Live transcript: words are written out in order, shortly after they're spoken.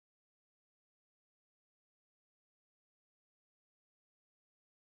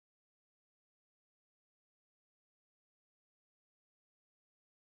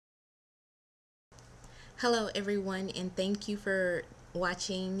Hello everyone, and thank you for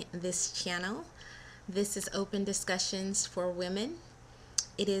watching this channel. This is Open Discussions for Women.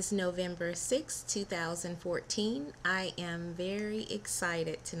 It is November 6, 2014. I am very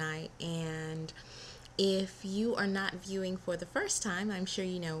excited tonight, and if you are not viewing for the first time, I'm sure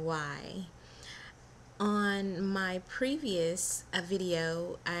you know why. On my previous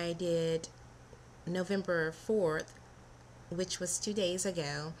video, I did November 4th, which was 2 days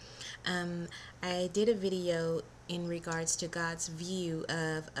ago. I did a video in regards to God's view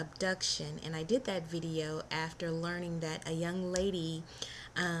of abduction, and I did that video after learning that a young lady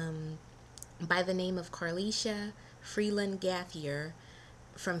by the name of Carlisha Freeland Gathier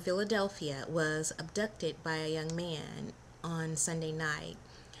from Philadelphia was abducted by a young man on Sunday night.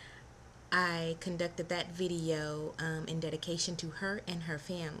 I conducted that video in dedication to her and her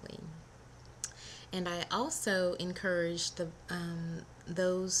family. And I also encouraged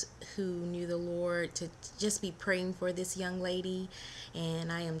those who knew the Lord to just be praying for this young lady.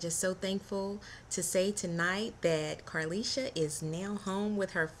 And I am just so thankful to say tonight that Carlisha is now home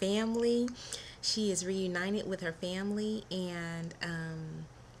with her family. She is reunited with her family, and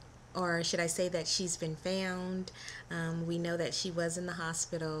or should I say that she's been found. We know that she was in the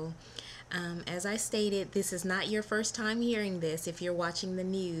hospital. As I stated, this is not your first time hearing this if you're watching the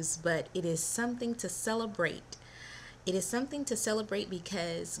news, but it is something to celebrate. It is something to celebrate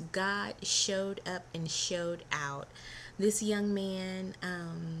because God showed up and showed out. This young man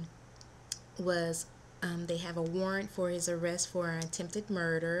they have a warrant for his arrest for an attempted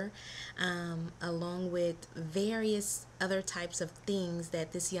murder, along with various other types of things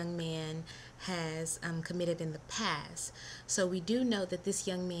that this young man has committed in the past. So we do know that this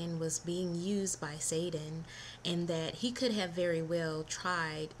young man was being used by Satan, and that he could have very well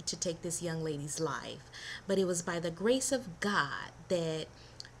tried to take this young lady's life. But it was by the grace of God that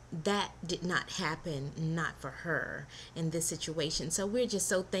did not happen, not for her in this situation. So we're just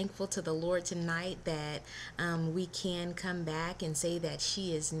so thankful to the Lord tonight that we can come back and say that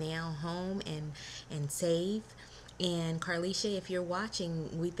she is now home and safe. And Carlisha, if you're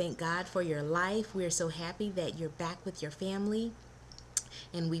watching, we thank God for your life. We're so happy that you're back with your family.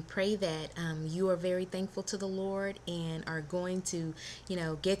 And we pray that you are very thankful to the Lord and are going to,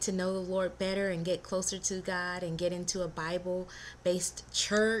 get to know the Lord better and get closer to God and get into a Bible-based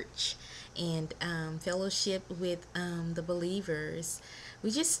church and fellowship with the believers.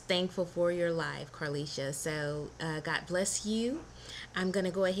 We're just thankful for your life, Carlisha. So God bless you. I'm going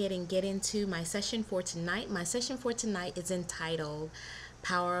to go ahead and get into my session for tonight. My session for tonight is entitled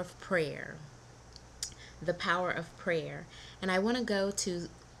Power of Prayer. The power of prayer. And I want to go to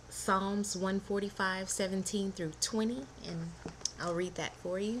Psalms 145:17 through 20, and I'll read that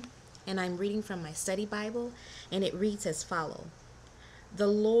for you. And I'm reading from my study Bible, and it reads as follows. The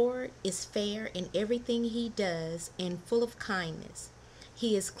Lord is fair in everything he does and full of kindness.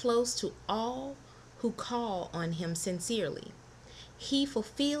 He is close to all who call on him sincerely. He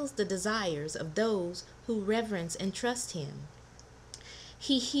fulfills the desires of those who reverence and trust him.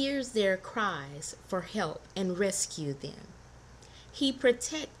 He hears their cries for help and rescues them. He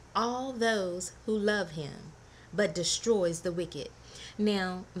protects all those who love him, but destroys the wicked.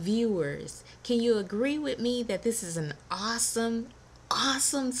 Now, viewers, can you agree with me that this is an awesome,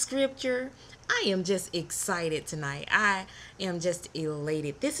 awesome scripture? I am just excited tonight. I am just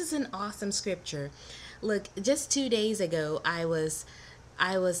elated. This is an awesome scripture. Look, just 2 days ago, I was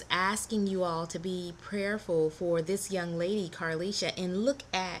asking you all to be prayerful for this young lady, Carlisha, and look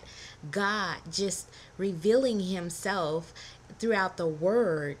at God just revealing himself throughout the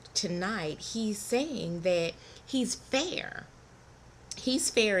word tonight. He's saying that he's fair.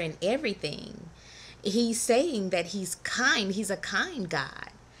 He's fair in everything. He's saying that he's kind. He's a kind God.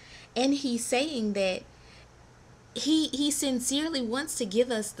 And he's saying that he sincerely wants to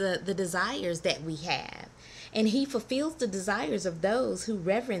give us the desires that we have. And he fulfills the desires of those who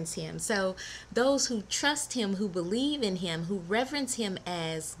reverence him. So those who trust him, who believe in him, who reverence him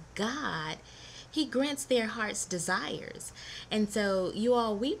as God, he grants their heart's desires. And so you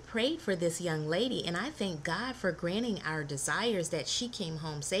all, we prayed for this young lady, and I thank God for granting our desires that she came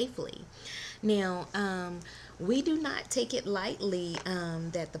home safely. Now, we do not take it lightly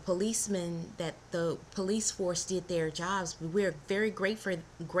that the police force did their jobs. We're very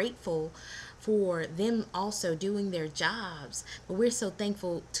grateful for them also doing their jobs. But we're so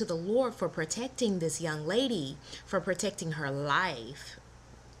thankful to the Lord for protecting this young lady, for protecting her life.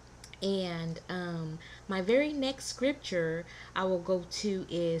 And my very next scripture I will go to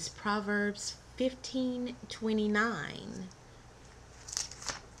is Proverbs 15:29.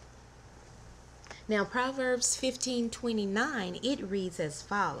 Now, Proverbs 15:29, it reads as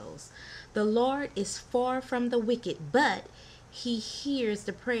follows. The Lord is far from the wicked, but he hears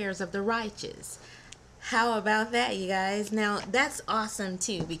the prayers of the righteous. How about that, you guys? Now, that's awesome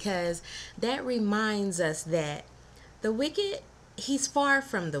too, because that reminds us that the wicked, he's far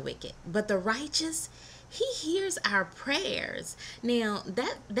from the wicked, but the righteous, he hears our prayers. Now,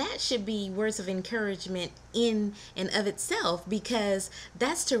 that should be words of encouragement in and of itself, because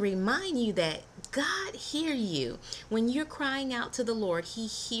that's to remind you that God hear you. When you're crying out to the Lord, he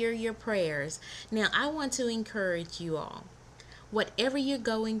hear your prayers. Now, I want to encourage you all, whatever you're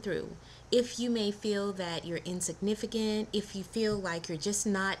going through, if you may feel that you're insignificant, if you feel like you're just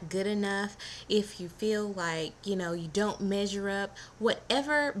not good enough, if you feel like, you don't measure up,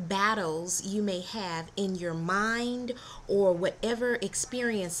 whatever battles you may have in your mind or whatever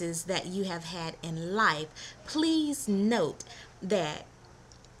experiences that you have had in life, please note that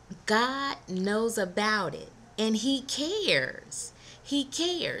God knows about it and he cares. He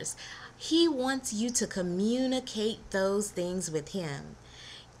cares. He wants you to communicate those things with him.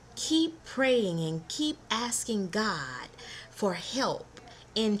 Keep praying and keep asking God for help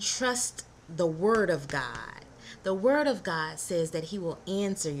and trust the Word of God. The Word of God says that he will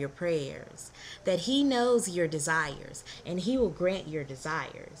answer your prayers, that he knows your desires, and he will grant your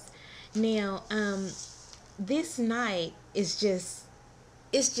desires. Now, this night is just,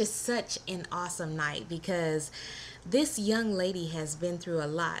 it's just such an awesome night, because this young lady has been through a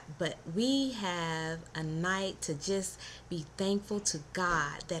lot, but we have a night to just be thankful to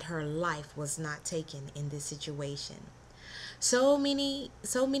God that her life was not taken in this situation. So many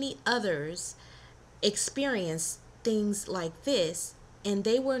others experienced things like this, and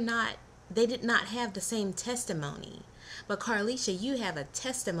they did not have the same testimony. But Carlicia, you have a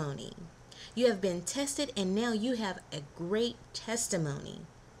testimony. You have been tested, and now you have a great testimony.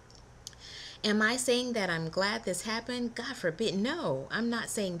 Am I saying that I'm glad this happened? God forbid. No, I'm not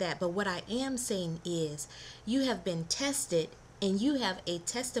saying that. But what I am saying is you have been tested and you have a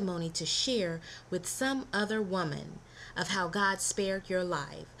testimony to share with some other woman of how God spared your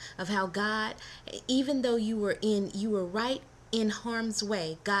life, of how God, even though you were right in harm's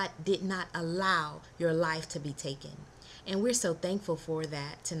way, God did not allow your life to be taken. And we're so thankful for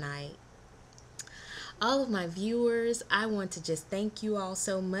that tonight. All of my viewers, I want to just thank you all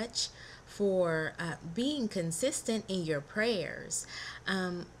so much for being consistent in your prayers.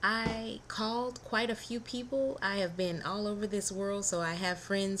 I called quite a few people. I have been all over this world, so I have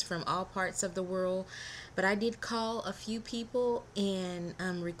friends from all parts of the world. But I did call a few people and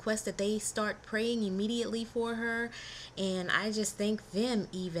request that they start praying immediately for her. And I just thank them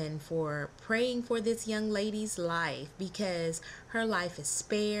even for praying for this young lady's life, because her life is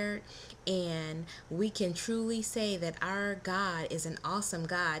spared. And we can truly say that our God is an awesome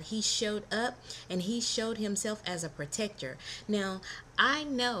God. He showed up and he showed himself as a protector. Now, I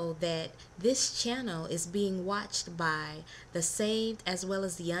know that this channel is being watched by the saved as well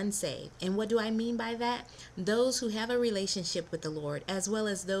as the unsaved. And what do I mean by that? Those who have a relationship with the Lord as well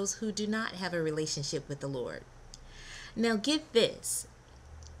as those who do not have a relationship with the Lord. Now, get this.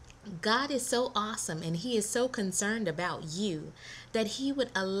 God is so awesome and he is so concerned about you that he would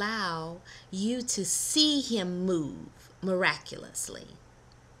allow you to see him move miraculously.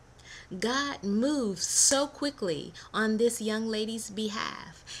 God moves so quickly on this young lady's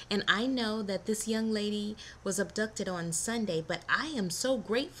behalf. And I know that this young lady was abducted on Sunday, but I am so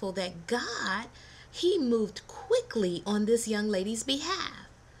grateful that God, he moved quickly on this young lady's behalf.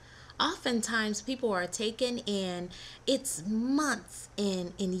 Oftentimes people are taken and it's months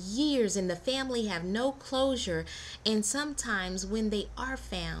and years and the family have no closure. And sometimes when they are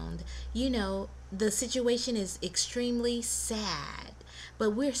found, the situation is extremely sad.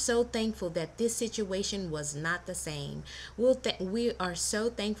 But we're so thankful that this situation was not the same. We are so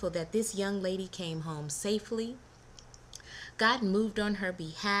thankful that this young lady came home safely. God moved on her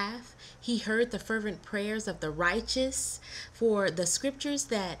behalf. He heard the fervent prayers of the righteous. For the scriptures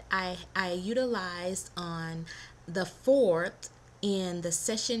that I utilized on the 4th, in the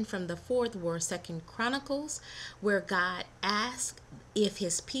session from the 4th, were 2 Chronicles, where God asked if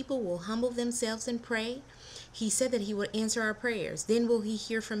his people will humble themselves and pray. He said that he would answer our prayers. Then will he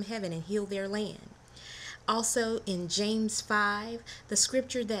hear from heaven and heal their land. Also in James 5, the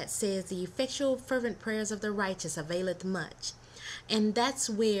scripture that says, the effectual fervent prayers of the righteous availeth much. And that's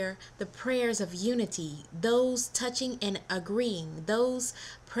where the prayers of unity, those touching and agreeing, those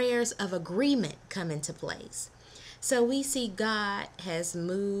prayers of agreement come into place. So we see God has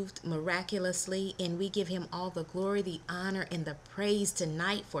moved miraculously, and we give him all the glory, the honor, and the praise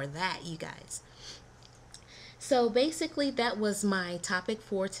tonight for that, you guys. So basically that was my topic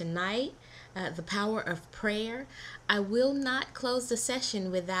for tonight. the power of prayer. I will not close the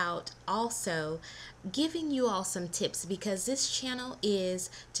session without also giving you all some tips, because this channel is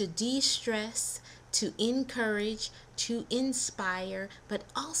to de-stress, to encourage, to inspire, but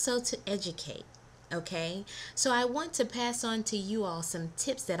also to educate. Okay, so I want to pass on to you all some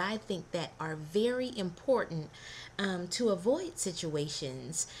tips that I think that are very important to avoid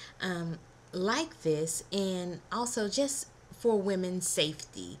situations like this, and also just for women's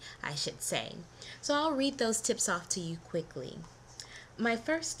safety, I should say. So I'll read those tips off to you quickly. My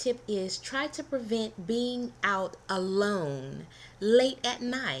first tip is try to prevent being out alone late at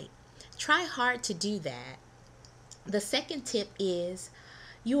night. Try hard to do that. The second tip is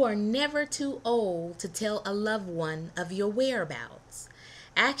you are never too old to tell a loved one of your whereabouts.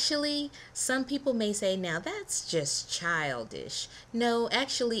 Actually, some people may say, now that's just childish. No,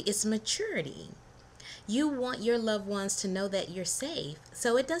 actually, it's maturity. You want your loved ones to know that you're safe.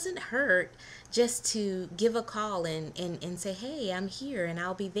 So it doesn't hurt just to give a call and say, hey, I'm here and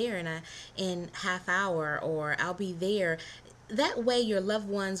I'll be there in half hour, or I'll be there. That way your loved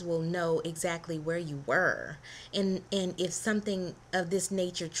ones will know exactly where you were. And if something of this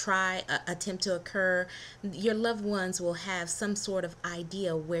nature attempt to occur, your loved ones will have some sort of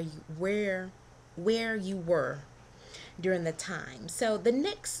idea where you were during the time. So the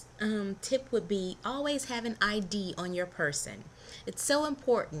next tip would be always have an ID on your person. It's so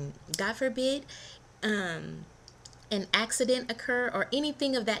important. God forbid an accident occur or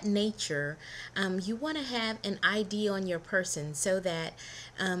anything of that nature, you want to have an ID on your person so that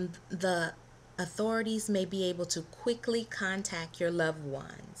the authorities may be able to quickly contact your loved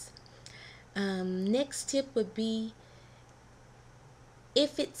ones. Next tip would be,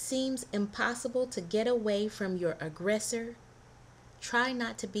 if it seems impossible to get away from your aggressor, try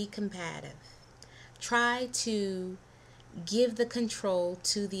not to be combative. Try to give the control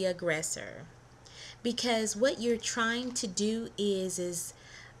to the aggressor. Because what you're trying to do is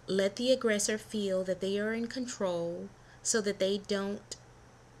let the aggressor feel that they are in control so that they don't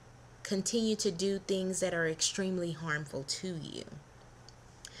continue to do things that are extremely harmful to you.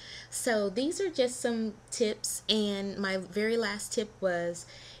 So these are just some tips, and my very last tip was,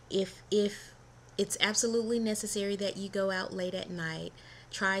 if it's absolutely necessary that you go out late at night,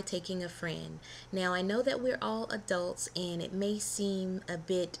 try taking a friend. Now I know that we're all adults and it may seem a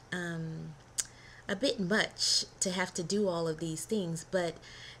bit much to have to do all of these things, but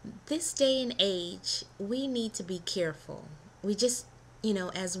this day and age, we need to be careful. We just,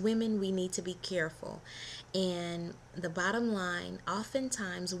 as women, we need to be careful. And the bottom line,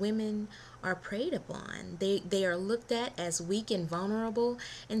 oftentimes women are preyed upon. They are looked at as weak and vulnerable,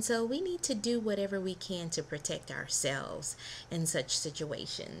 and so we need to do whatever we can to protect ourselves in such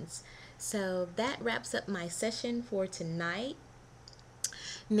situations. So that wraps up my session for tonight.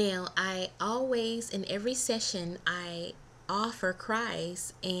 Now, I always, in every session, I offer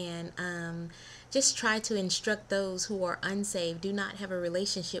Christ, and just try to instruct those who are unsaved, do not have a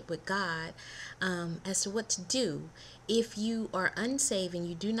relationship with God, as to what to do. If you are unsaved and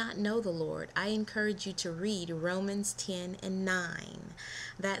you do not know the Lord, I encourage you to read Romans 10 and 9.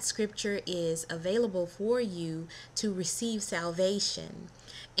 That scripture is available for you to receive salvation.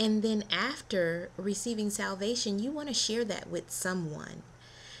 And then after receiving salvation, you want to share that with someone.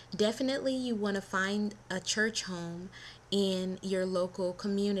 Definitely you want to find a church home in your local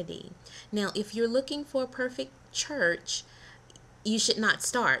community. Now, if you're looking for a perfect church, you should not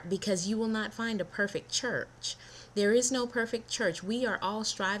start, because you will not find a perfect church. There is no perfect church. We are all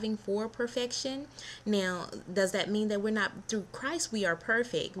striving for perfection. Now, does that mean that we're not, through Christ, we are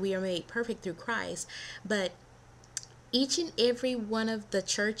perfect? We are made perfect through Christ. But each and every one of the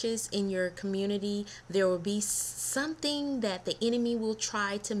churches in your community, there will be something that the enemy will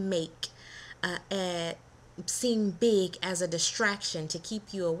try to make seem big as a distraction to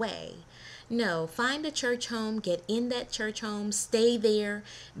keep you away. No, find a church home, get in that church home, stay there,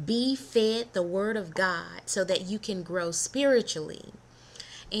 be fed the word of God so that you can grow spiritually.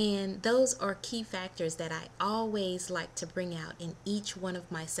 And those are key factors that I always like to bring out in each one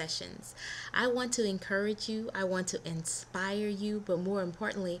of my sessions. I want to encourage you, I want to inspire you, but more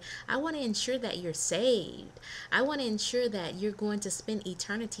importantly, I want to ensure that you're saved. I want to ensure that you're going to spend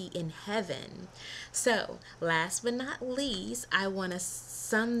eternity in heaven. So, last but not least, I want to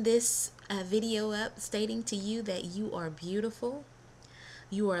sum this video up stating to you that you are beautiful,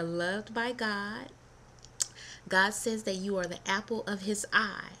 you are loved by God. God says that you are the apple of his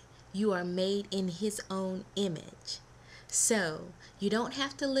eye. You are made in his own image. So you don't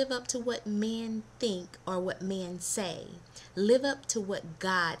have to live up to what men think or what men say. Live up to what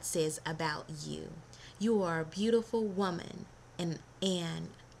God says about you. You are a beautiful woman, and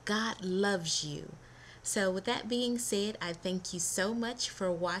God loves you. So with that being said, I thank you so much for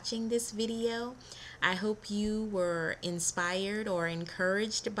watching this video. I hope you were inspired or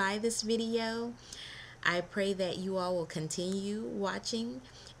encouraged by this video. I pray that you all will continue watching,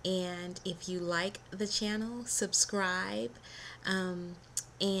 and if you like the channel, subscribe.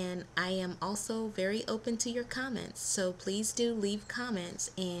 And I am also very open to your comments, so please do leave comments,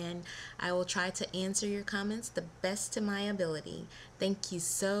 and I will try to answer your comments the best to my ability. Thank you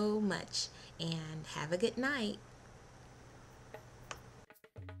so much, and have a good night.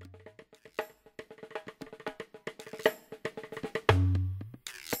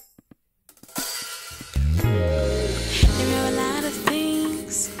 There are a lot of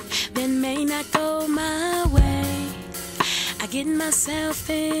things that may not go my way. I get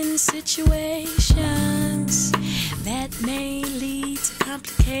myself in situations that may lead to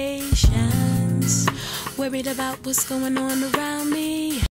complications. Worried about what's going on around me.